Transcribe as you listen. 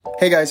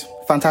Hey guys,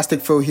 Fantastic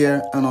Phil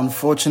here, and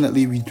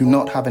unfortunately we do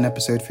not have an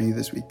episode for you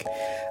this week.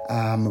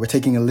 We're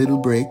taking a little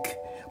break,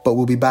 but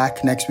we'll be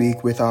back next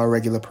week with our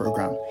regular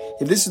program.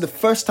 If this is the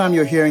first time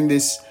you're hearing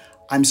this,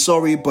 I'm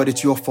sorry, but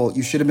it's your fault.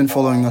 You should have been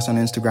following us on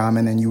Instagram,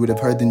 and then you would have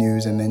heard the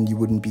news, and then you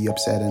wouldn't be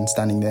upset and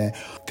standing there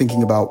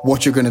thinking about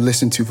what you're going to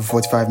listen to for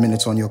 45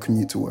 minutes on your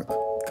commute to work.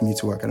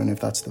 I don't know if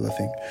that's still a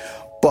thing.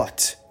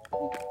 But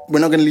we're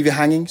not going to leave you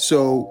hanging,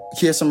 so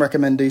here's some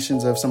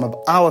recommendations of some of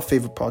our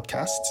favorite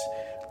podcasts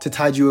to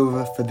tide you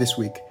over for this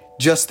week.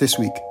 Just this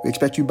week. We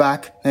expect you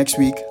back next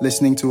week,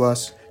 listening to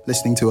us,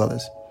 listening to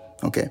others.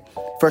 Okay.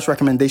 First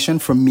recommendation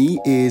from me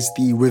is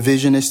the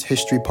Revisionist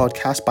History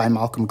podcast by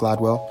Malcolm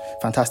Gladwell.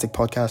 Fantastic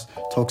podcast.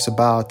 Talks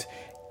about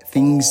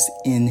things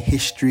in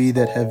history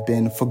that have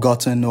been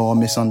forgotten or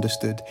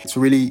misunderstood. It's a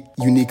really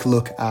unique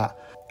look at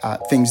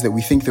things that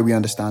we think that we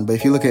understand, but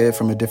if you look at it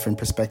from a different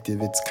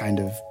perspective, it's kind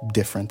of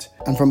different.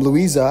 And from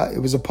Louisa, it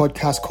was a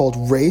podcast called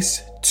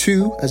Race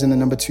 2, as in the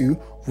number 2,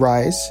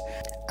 Rise.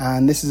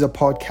 And this is a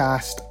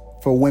podcast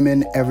for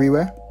women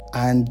everywhere.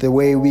 And the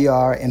way we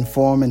are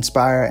inform,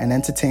 inspire, and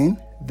entertain,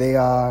 they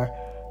are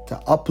to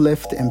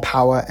uplift,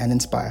 empower, and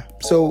inspire.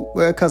 So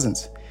we're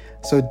cousins.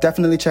 So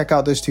definitely check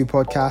out those 2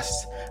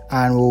 podcasts,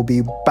 and we'll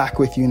be back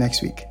with you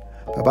next week.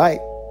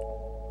 Bye-bye.